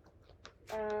name?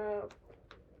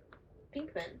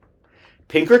 Pinkman.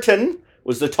 Pinkerton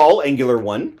was the tall, angular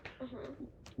one.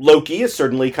 Loki is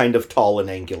certainly kind of tall and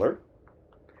angular.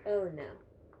 Oh, no.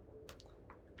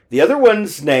 The other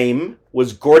one's name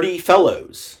was Gordy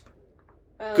Fellows.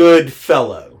 Oh.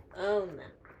 Goodfellow. Oh,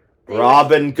 no.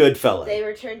 Robin Goodfellow. They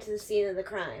return to the scene of the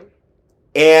crime.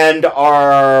 And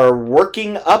are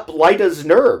working up Lyda's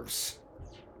nerves.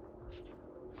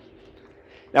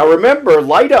 Now remember,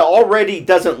 Lyda already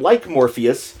doesn't like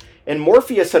Morpheus, and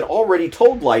Morpheus had already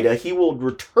told Lyda he will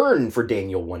return for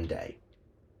Daniel one day.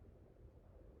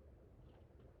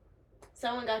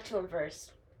 Someone got to him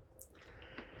first.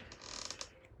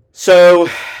 So,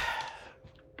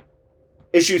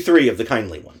 issue 3 of The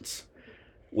Kindly Ones.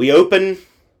 We open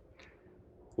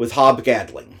with Hob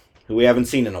Gadling, who we haven't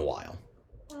seen in a while.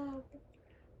 Oh.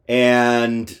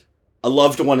 And a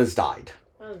loved one has died.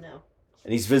 Oh, no.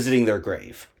 And he's visiting their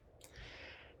grave.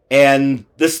 And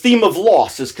this theme of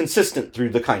loss is consistent through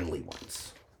The Kindly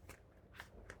Ones.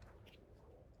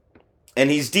 And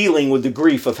he's dealing with the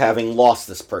grief of having lost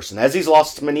this person, as he's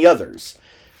lost many others.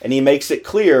 And he makes it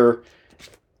clear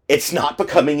it's not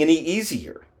becoming any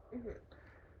easier.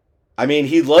 I mean,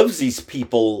 he loves these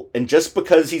people, and just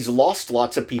because he's lost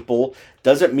lots of people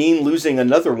doesn't mean losing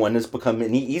another one has become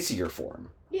any easier for him.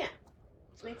 Yeah,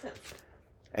 makes sense.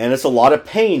 And it's a lot of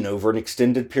pain over an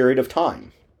extended period of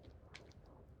time.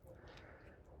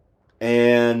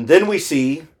 And then we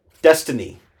see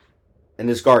Destiny in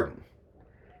his garden.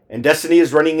 And Destiny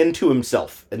is running into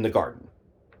himself in the garden.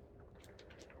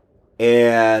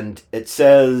 And it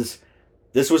says,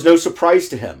 this was no surprise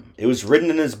to him. It was written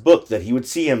in his book that he would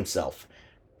see himself.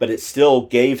 But it still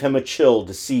gave him a chill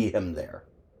to see him there.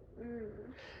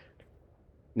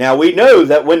 Now we know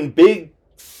that when big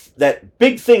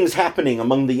things happening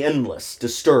among the Endless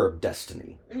disturb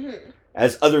Destiny.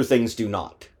 As other things do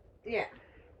not. Yeah.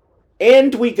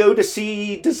 And we go to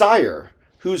see Desire,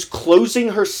 who's closing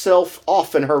herself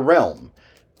off in her realm.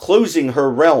 Closing her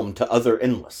realm to other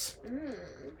Endless.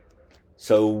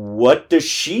 So what does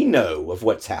she know of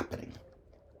what's happening?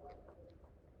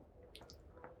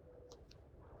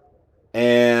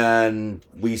 And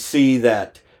we see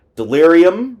that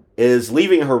Delirium is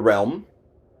leaving her realm,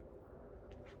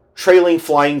 trailing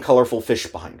flying colorful fish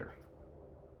behind her.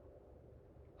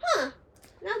 Huh.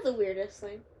 Not the weirdest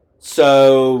thing.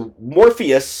 So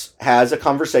Morpheus has a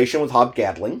conversation with Hob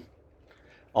Gadling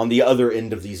on the other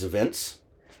end of these events.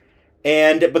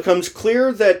 And it becomes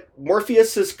clear that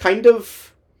Morpheus is kind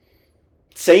of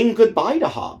saying goodbye to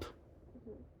Hob.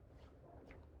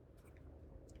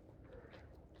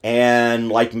 And,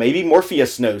 like, maybe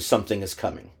Morpheus knows something is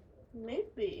coming.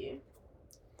 Maybe.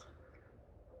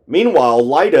 Meanwhile,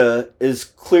 Lyda is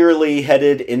clearly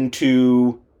headed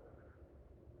into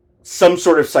some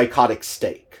sort of psychotic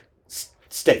state.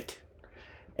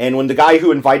 And when the guy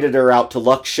who invited her out to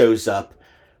Lux shows up,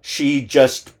 she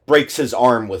just breaks his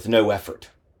arm with no effort,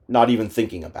 not even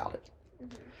thinking about it.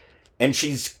 Mm-hmm. And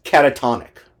she's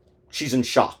catatonic. She's in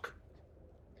shock.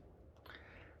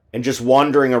 And just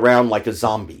wandering around like a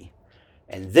zombie.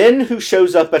 And then who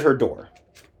shows up at her door?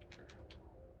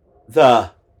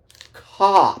 The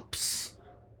cops.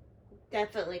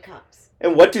 Definitely cops.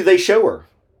 And what do they show her?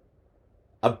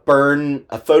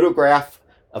 A photograph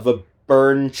of a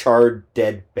charred,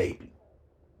 dead baby.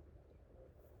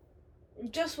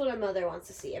 Just what a mother wants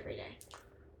to see every day.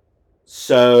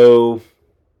 So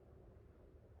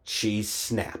she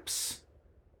snaps.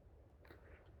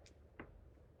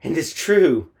 And it's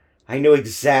true. I know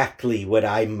exactly what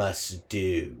I must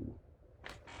do.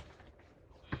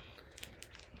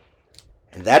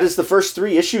 And that is the first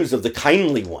 3 issues of The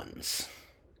Kindly Ones.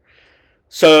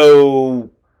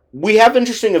 So we have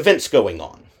interesting events going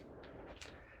on.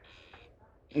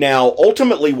 Now,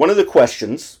 ultimately, one of the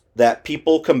questions that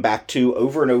people come back to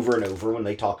over and over and over when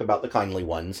they talk about The Kindly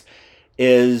Ones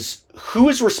is, who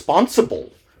is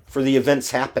responsible for the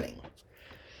events happening?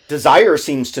 Desire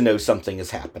seems to know something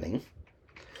is happening.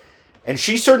 And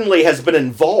she certainly has been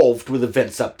involved with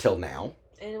events up till now.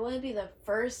 And it wouldn't be the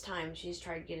first time she's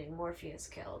tried getting Morpheus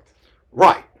killed.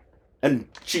 Right. And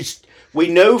we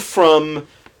know from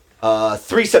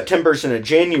 3 Septembers and a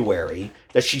January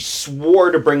that she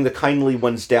swore to bring the Kindly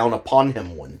Ones down upon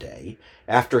him one day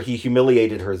after he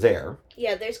humiliated her there.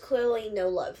 Yeah, there's clearly no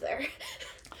love there.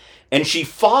 And she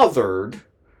fathered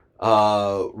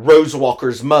Rose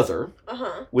Walker's mother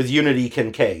with Unity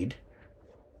Kincaid.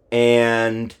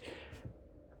 And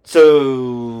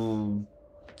so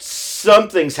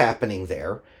something's happening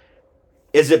there.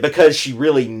 Is it because she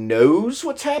really knows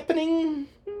what's happening?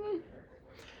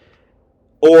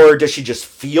 Or does she just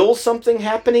feel something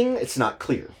happening? It's not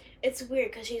clear. It's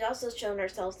weird because she's also shown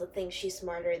herself to think she's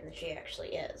smarter than she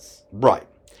actually is. Right.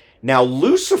 Now,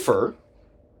 Lucifer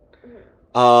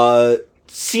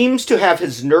seems to have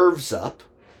his nerves up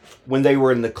when they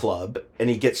were in the club, and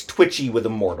he gets twitchy with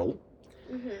Immortal.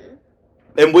 Mm-hmm.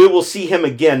 And we will see him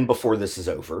again before this is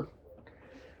over.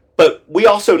 But we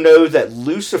also know that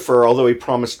Lucifer, although he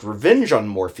promised revenge on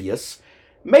Morpheus,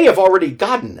 may have already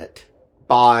gotten it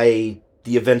by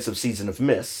the events of Season of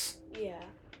Mist. Yeah.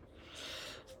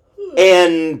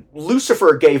 And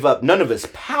Lucifer gave up none of his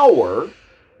power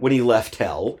when he left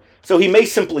Hell, so he may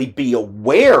simply be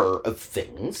aware of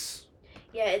things.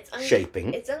 Yeah, it's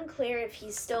shaping. It's unclear if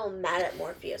he's still mad at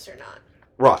Morpheus or not.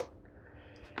 Right.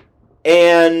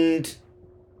 And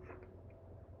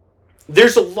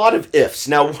there's a lot of ifs.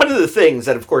 Now, one of the things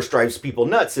that, of course, drives people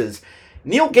nuts is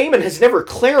Neil Gaiman has never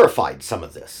clarified some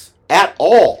of this at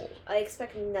all. I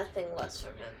expect nothing less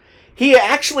from him. He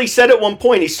actually said at one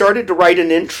point he started to write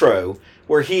an intro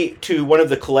to one of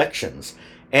the collections,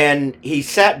 and he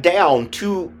sat down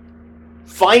to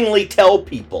finally tell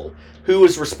people who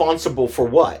was responsible for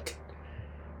what,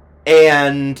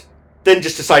 and then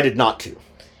just decided not to.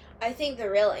 I think the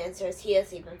real answer is he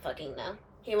doesn't even fucking know.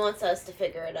 He wants us to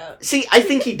figure it out. See, I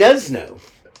think he does know.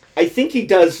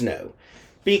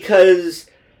 Because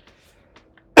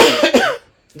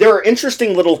there are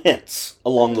interesting little hints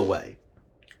along the way.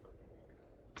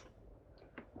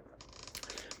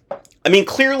 I mean,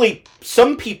 clearly,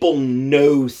 some people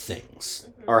know things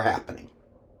are happening.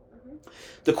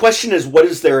 The question is, what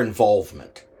is their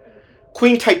involvement?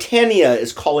 Queen Titania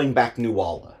is calling back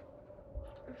Nuala.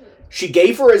 She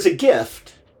gave her as a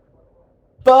gift,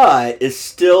 but is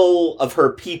still of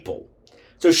her people.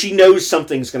 So she knows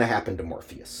something's going to happen to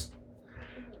Morpheus.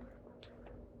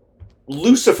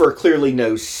 Lucifer clearly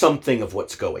knows something of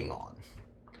what's going on.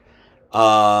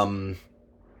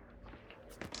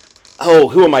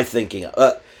 Who am I thinking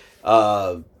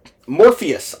of?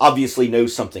 Morpheus obviously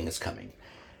knows something is coming.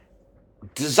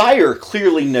 Desire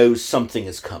clearly knows something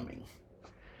is coming.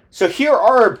 So here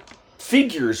are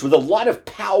figures with a lot of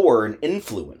power and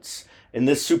influence in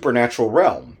this supernatural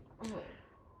realm.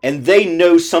 And they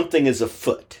know something is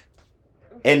afoot.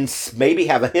 And maybe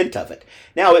have a hint of it.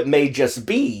 Now, it may just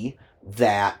be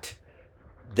that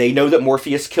they know that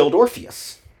Morpheus killed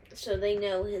Orpheus. So they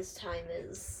know his time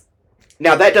is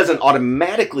Now, that doesn't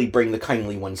automatically bring the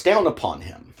kindly ones down upon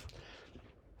him,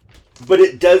 but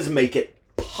it does make it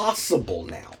possible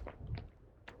now.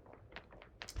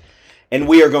 And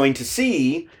we are going to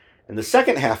see, in the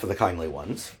second half of the kindly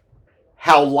ones,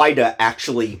 how Lyda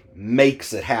actually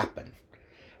makes it happen.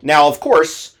 Now, of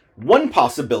course, one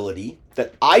possibility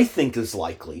that I think is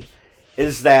likely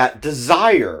is that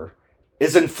Desire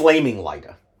is inflaming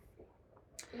Lyda.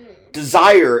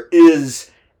 Desire is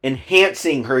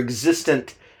enhancing her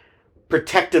existent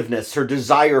protectiveness, her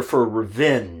desire for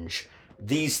revenge,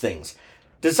 these things.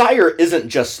 Desire isn't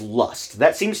just lust.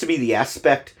 That seems to be the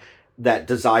aspect that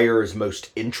Desire is most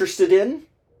interested in.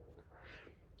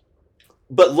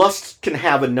 But lust can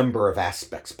have a number of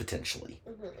aspects, potentially.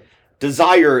 Mm-hmm.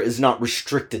 Desire is not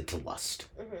restricted to lust.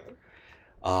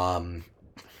 Mm-hmm.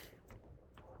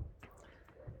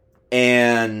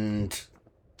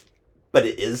 But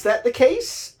is that the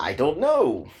case? I don't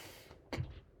know.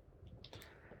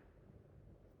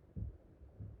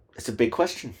 It's a big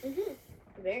question. Mm-hmm.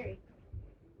 Very.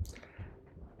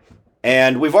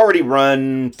 And we've already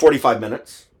run 45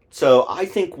 minutes, so I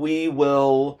think we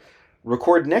will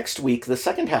record next week the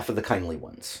second half of the kindly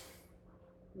ones.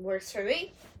 Works for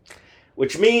me.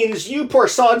 Which means you poor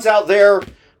sods out there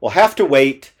will have to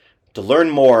wait to learn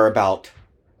more about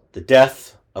the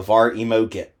death of our emo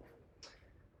git.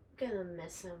 I'm gonna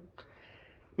miss him.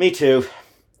 Me too.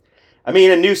 I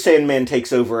mean, a new Sandman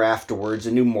takes over afterwards,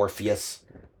 a new Morpheus,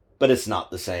 but it's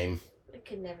not the same. It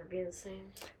could never be the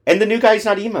same. And the new guy's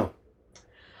not emo.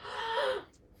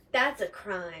 That's a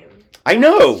crime. I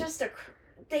know. It's just a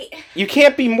You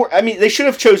can't be more... I mean, they should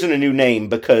have chosen a new name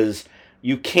because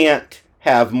you can't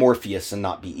have Morpheus and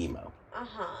not be emo.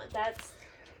 That's...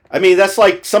 I mean, that's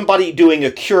like somebody doing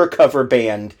a Cure cover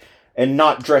band and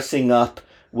not dressing up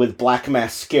with black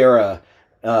mascara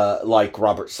like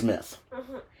Robert Smith.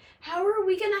 How are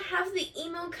we gonna have the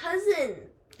emo cousin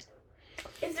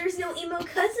if there's no emo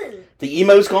cousin? The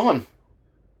emo's gone.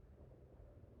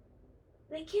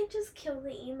 They can't just kill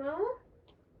the emo.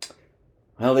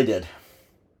 Well, they did.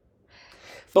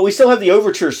 But we still have the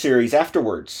Overture series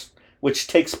afterwards, which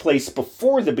takes place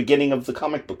before the beginning of the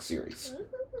comic book series.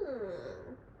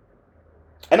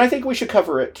 And I think we should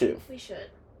cover it, too. We should.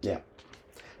 Yeah.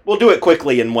 We'll do it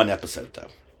quickly in one episode, though.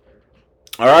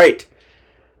 All right.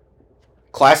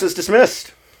 Class is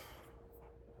dismissed.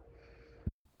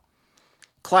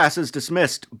 Class is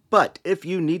dismissed, but if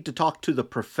you need to talk to the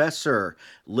professor,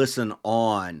 listen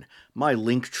on. My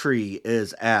link tree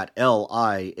is at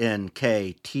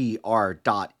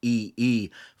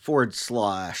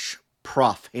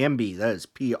linktr.ee/Prof Hamby. That is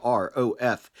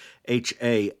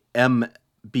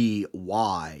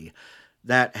PROFHAMBY.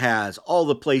 That has all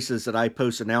the places that I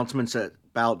post announcements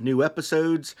about new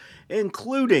episodes,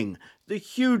 including the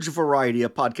huge variety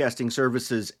of podcasting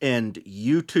services and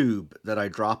YouTube that I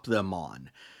drop them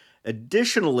on.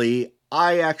 Additionally,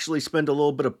 I actually spend a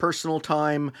little bit of personal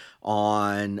time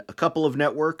on a couple of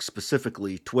networks,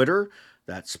 specifically Twitter.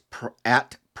 That's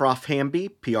at Prof Hamby,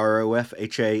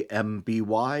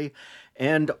 PROFHAMBY,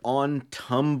 and on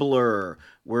Tumblr,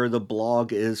 where the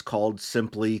blog is called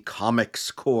simply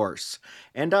Comics Course.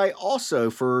 And I also,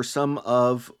 for some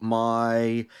of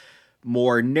my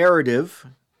more narrative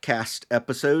cast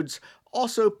episodes,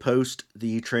 also post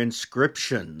the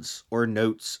transcriptions or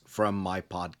notes from my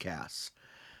podcasts.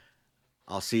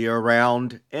 I'll see you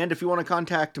around, and if you want to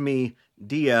contact me,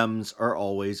 DMs are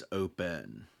always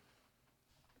open.